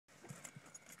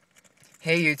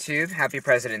Hey YouTube, happy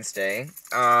President's Day.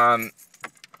 I'm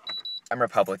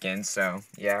Republican, so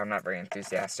yeah, I'm not very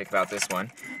enthusiastic about this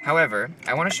one. However,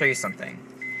 I want to show you something.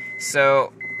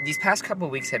 So, these past couple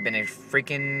weeks have been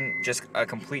just a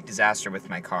complete disaster with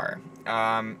my car.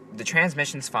 The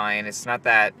transmission's fine, it's not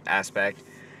that aspect,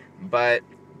 but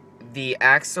the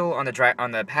axle on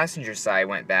the passenger side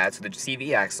went bad, so the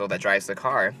CV axle that drives the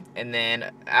car, and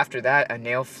then after that, a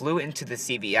nail flew into the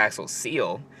CV axle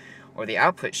seal, or the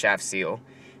output shaft seal,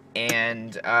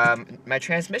 and my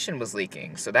transmission was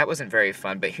leaking, so that wasn't very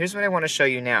fun. But here's what I want to show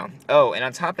you now. Oh, and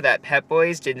on top of that, Pep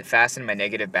Boys didn't fasten my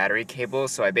negative battery cable,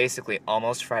 so I basically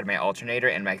almost fried my alternator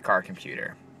and my car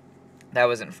computer. That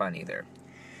wasn't fun either.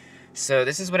 So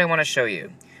this is what I want to show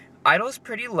you. Idle's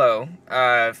pretty low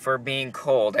for being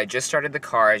cold. I just started the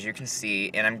car, as you can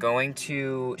see, and I'm going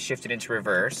to shift it into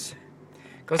reverse.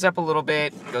 Goes up a little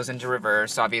bit, goes into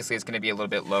reverse. Obviously it's going to be a little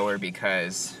bit lower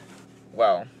because,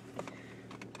 well,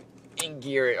 in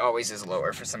gear it always is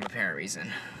lower for some apparent reason.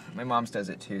 My mom's does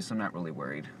it too, so I'm not really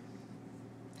worried.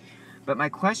 But my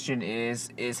question is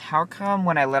how come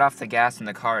when I let off the gas and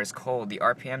the car is cold, the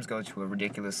RPMs go to a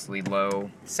ridiculously low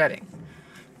setting?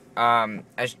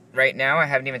 Right now I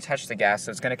haven't even touched the gas,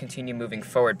 so it's going to continue moving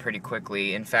forward pretty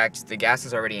quickly. In fact, the gas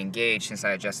is already engaged since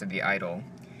I adjusted the idle.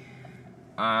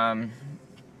 I'm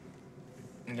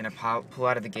going to pull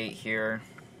out of the gate here.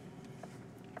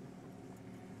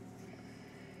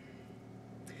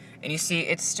 And you see,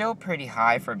 it's still pretty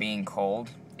high for being cold,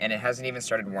 and it hasn't even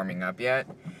started warming up yet.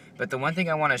 But the one thing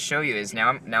I want to show you is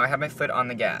now I have my foot on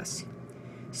the gas.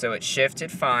 So it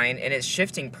shifted fine, and it's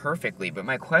shifting perfectly. But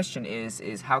my question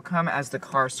is how come as the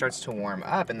car starts to warm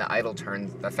up and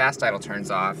the fast idle turns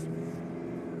off,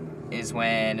 is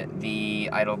when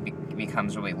the idle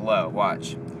becomes really low.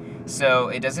 Watch. So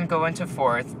it doesn't go into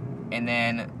fourth, and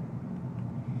then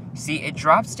see, it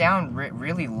drops down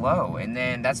really low, and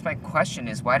then that's my question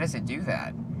is why does it do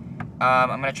that?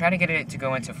 I'm going to try to get it to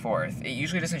go into fourth. It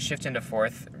usually doesn't shift into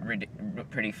fourth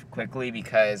pretty quickly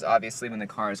because obviously when the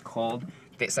car is cold,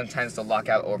 sometimes they'll lock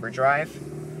out overdrive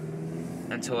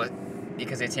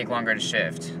because they take longer to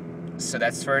shift. So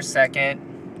that's first,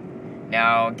 second,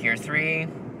 now gear 3,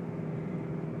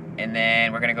 and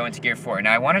then we're going to go into gear 4.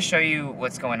 Now I want to show you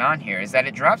what's going on here is that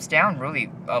it drops down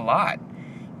really a lot.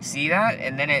 See that?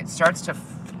 And then it starts to,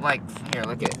 here,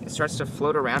 look at it. It starts to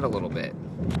float around a little bit.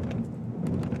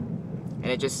 And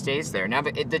it just stays there. Now,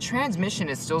 the transmission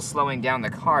is still slowing down the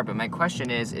car, but my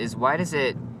question is why is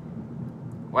it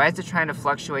trying to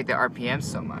fluctuate the RPM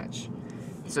so much?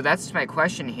 So that's my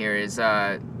question here is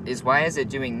why is it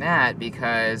doing that?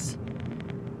 Because,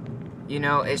 you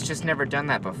know, it's just never done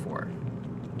that before.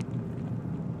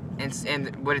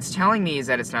 And what it's telling me is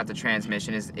that it's not the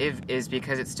transmission is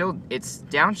because it's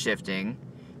downshifting.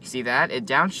 You see that? It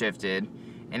downshifted,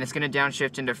 and it's going to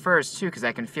downshift into first too because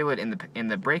I can feel it in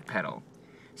the brake pedal.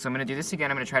 So I'm going to do this again.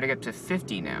 I'm going to try to get up to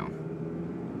 50 now.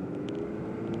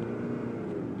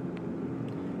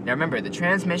 Now remember, the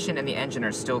transmission and the engine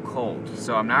are still cold,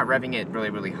 so I'm not revving it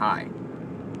really high.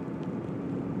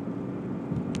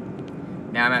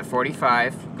 Now I'm at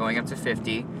 45, going up to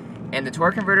 50. And the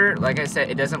torque converter, like I said,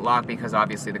 it doesn't lock because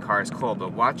obviously the car is cold,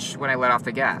 but watch when I let off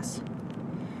the gas.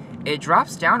 It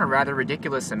drops down a rather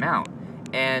ridiculous amount,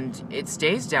 and it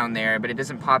stays down there, but it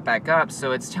doesn't pop back up,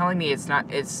 so it's telling me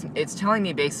it's telling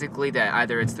me basically that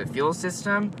either it's the fuel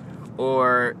system,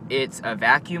 or it's a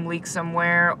vacuum leak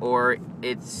somewhere, or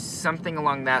it's something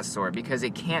along that sort, because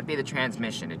it can't be the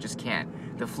transmission, it just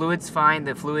can't. The fluid's fine,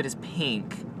 the fluid is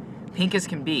pink as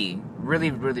can be, really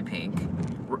pink.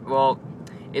 Well,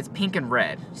 it's pink and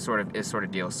red, sort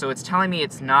of deal. So it's telling me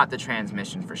it's not the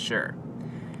transmission for sure.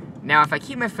 Now, if I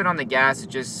keep my foot on the gas,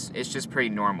 it's just pretty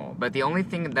normal. But the only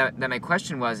thing that my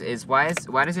question was is why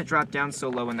does it drop down so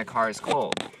low when the car is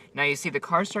cold? Now you see the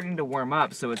car's starting to warm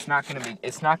up, so it's not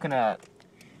gonna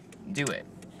do it.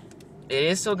 It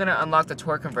is still gonna unlock the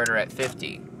torque converter at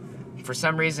 50. For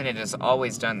some reason, it has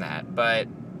always done that, but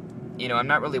you know, I'm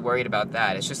not really worried about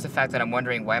that. It's just the fact that I'm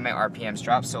wondering why my RPMs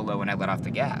drop so low when I let off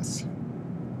the gas.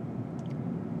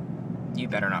 You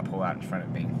better not pull out in front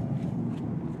of me.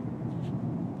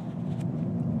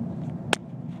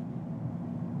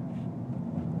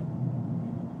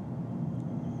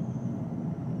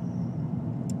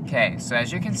 Okay, so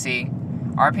as you can see,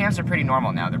 RPMs are pretty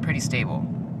normal now. They're pretty stable.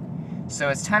 So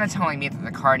it's kind of telling me that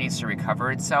the car needs to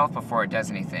recover itself before it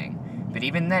does anything. But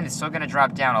even then, it's still going to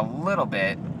drop down a little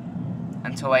bit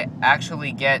until I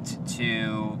actually get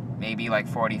to maybe like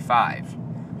 45.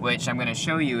 Which I'm going to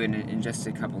show you in just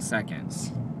a couple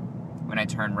seconds when I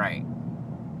turn right.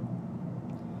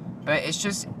 But it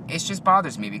just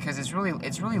bothers me because it's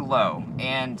really low,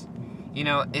 and You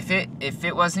know, if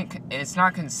it wasn't, and it's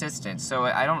not consistent, so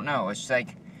I don't know. It's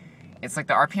like the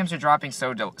RPMs are dropping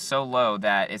so low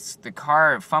that the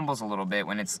car fumbles a little bit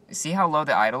when it's. See how low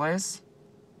the idle is?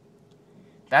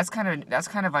 That's kind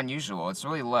of unusual. It's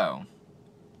really low.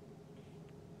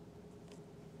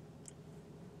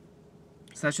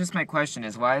 So that's just my question: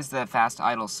 is why is the fast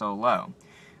idle so low?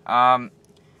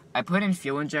 I put in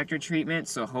fuel injector treatment,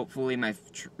 so hopefully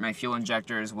my fuel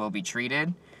injectors will be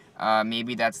treated.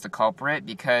 Maybe that's the culprit,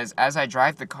 because as I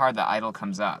drive the car, the idle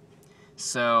comes up.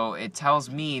 So it tells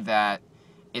me that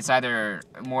it's either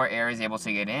more air is able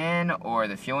to get in, or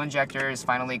the fuel injector is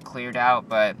finally cleared out.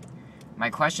 But my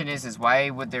question is why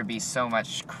would there be so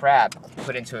much crap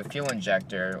put into a fuel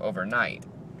injector overnight?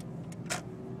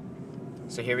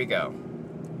 So here we go.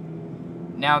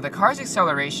 Now, the car's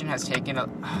acceleration has taken a...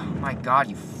 Oh my god,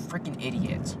 you freaking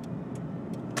idiot.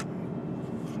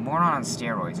 Moron on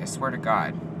steroids, I swear to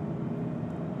god.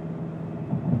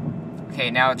 Okay,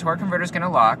 now the torque converter's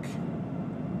gonna lock.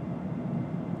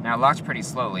 Now, it locks pretty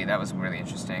slowly. That was really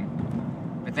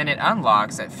interesting. But then it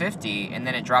unlocks at 50, and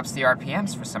then it drops the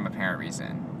RPMs for some apparent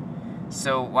reason.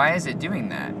 So, why is it doing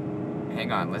that?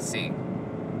 Hang on, let's see.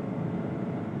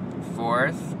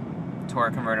 Fourth,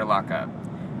 torque converter lockup.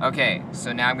 Okay,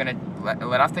 so now I'm going to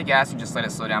let off the gas and just let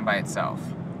it slow down by itself.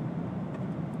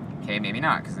 Okay, maybe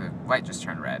not, because the light just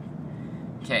turned red.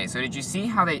 Okay, so did you see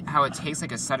how it takes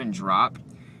like a sudden drop?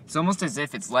 It's almost as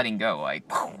if it's letting go,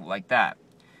 like that.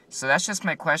 So that's just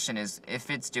my question, is if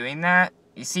it's doing that,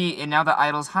 you see, and now the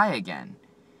idle's high again.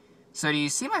 So do you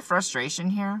see my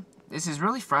frustration here? This is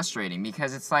really frustrating,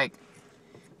 because it's like,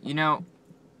 you know,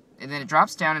 and then it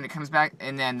drops down and it comes back,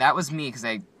 and then that was me, because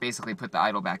I basically put the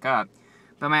idle back up.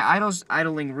 But my idle's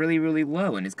idling really, really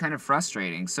low, and it's kind of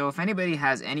frustrating. So if anybody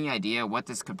has any idea what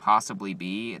this could possibly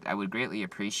be, I would greatly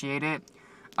appreciate it.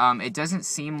 It doesn't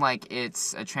seem like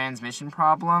it's a transmission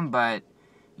problem, but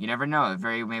you never know. It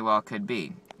very may well could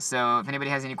be. So if anybody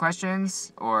has any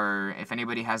questions, or if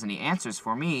anybody has any answers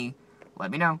for me, let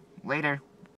me know. Later.